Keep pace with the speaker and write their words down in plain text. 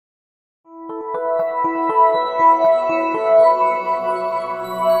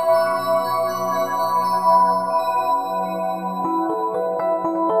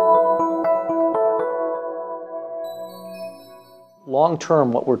long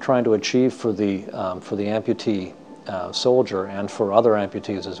term, what we're trying to achieve for the amputee soldier and for other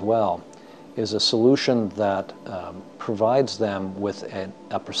amputees as well is a solution that provides them with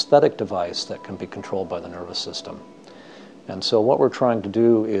a prosthetic device that can be controlled by the nervous system. And so what we're trying to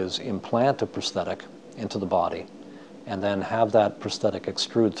do is implant a prosthetic into the body and then have that prosthetic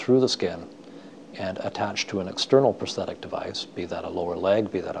extrude through the skin and attach to an external prosthetic device, be that a lower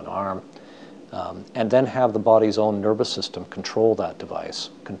leg, be that an arm, and then have the body's own nervous system control that device,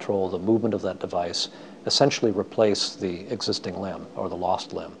 control the movement of that device, essentially replace the existing limb or the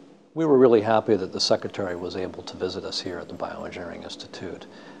lost limb. We were really happy that the Secretary was able to visit us here at the Bioengineering Institute.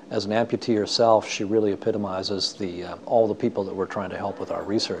 As an amputee herself, she really epitomizes all the people that we're trying to help with our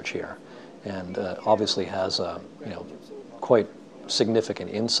research here, and obviously has quite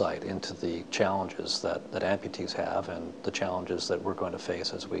significant insight into the challenges that amputees have and the challenges that we're going to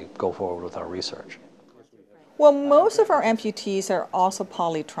face as we go forward with our research. Well, most of our amputees are also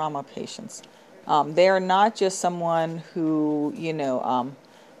polytrauma patients. They are not just someone who,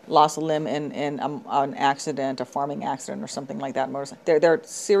 lost a limb in an accident, a farming accident or something like that. They're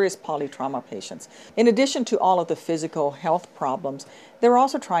serious polytrauma patients. In addition to all of the physical health problems, they're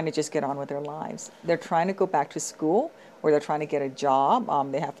also trying to just get on with their lives. They're trying to go back to school, or they're trying to get a job.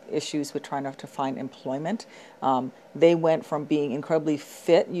 They have issues with trying to find employment. They went from being incredibly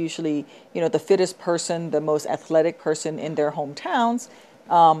fit, usually, the fittest person, the most athletic person in their hometowns,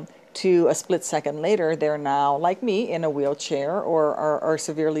 to a split second later, they're now, like me, in a wheelchair or are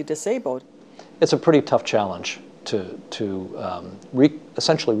severely disabled. It's a pretty tough challenge to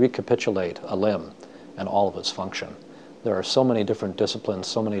essentially recapitulate a limb and all of its function. There are so many different disciplines,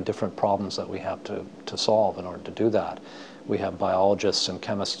 so many different problems that we have to solve in order to do that. We have biologists and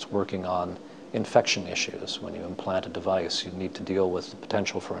chemists working on infection issues. When you implant a device, you need to deal with the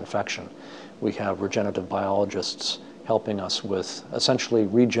potential for infection. We have regenerative biologists helping us with essentially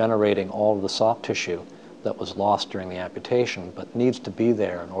regenerating all of the soft tissue that was lost during the amputation, but needs to be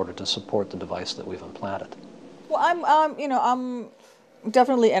there in order to support the device that we've implanted. Well, I'm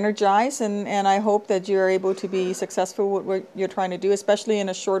definitely energized, and I hope that you're able to be successful with what you're trying to do, especially in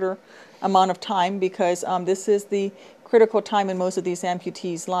a shorter amount of time, because this is the critical time in most of these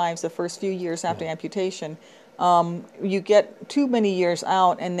amputees' lives, the first few years after amputation. You get too many years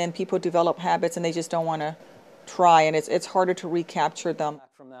out, and then people develop habits, and they just don't want to try, and it's harder to recapture them.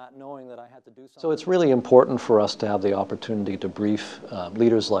 So it's really important for us to have the opportunity to brief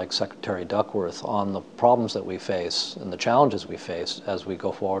leaders like Secretary Duckworth on the problems that we face and the challenges we face as we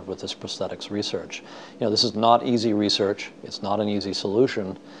go forward with this prosthetics research. This is not easy research. It's not an easy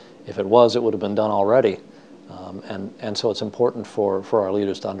solution. If it was, it would have been done already. And so it's important for our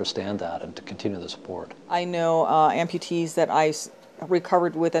leaders to understand that and to continue the support. I know amputees that I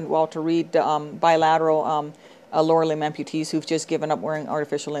recovered with at Walter Reed, bilateral lower limb amputees who've just given up wearing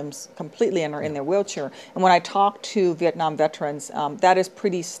artificial limbs completely and are in their wheelchair. And when I talk to Vietnam veterans, that is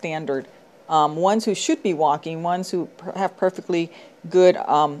pretty standard. Ones who should be walking, ones who have perfectly good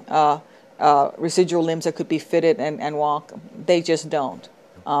residual limbs that could be fitted and walk, they just don't,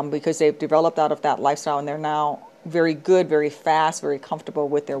 because they've developed out of that lifestyle, and they're now very good, very fast, very comfortable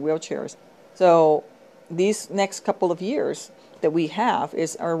with their wheelchairs. So these next couple of years that we have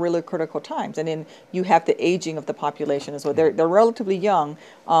are really critical times, and then you have the aging of the population as well. They're relatively young,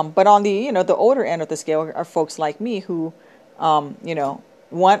 but on the the older end of the scale are folks like me who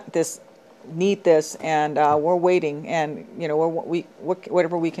want this, need this, and we're waiting, and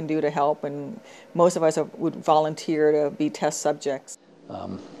whatever we can do to help, and most of us would volunteer to be test subjects.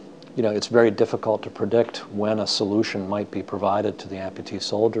 It's very difficult to predict when a solution might be provided to the amputee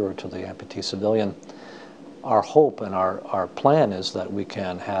soldier or to the amputee civilian. Our hope and our plan is that we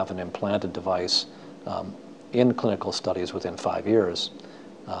can have an implanted device in clinical studies within 5 years.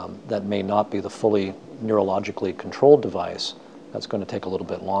 That may not be the fully neurologically controlled device. That's going to take a little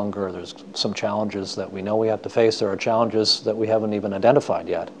bit longer. There's some challenges that we know we have to face. There are challenges that we haven't even identified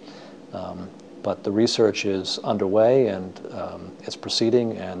yet. But the research is underway, and it's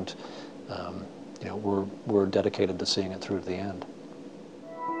proceeding, and we're dedicated to seeing it through to the end.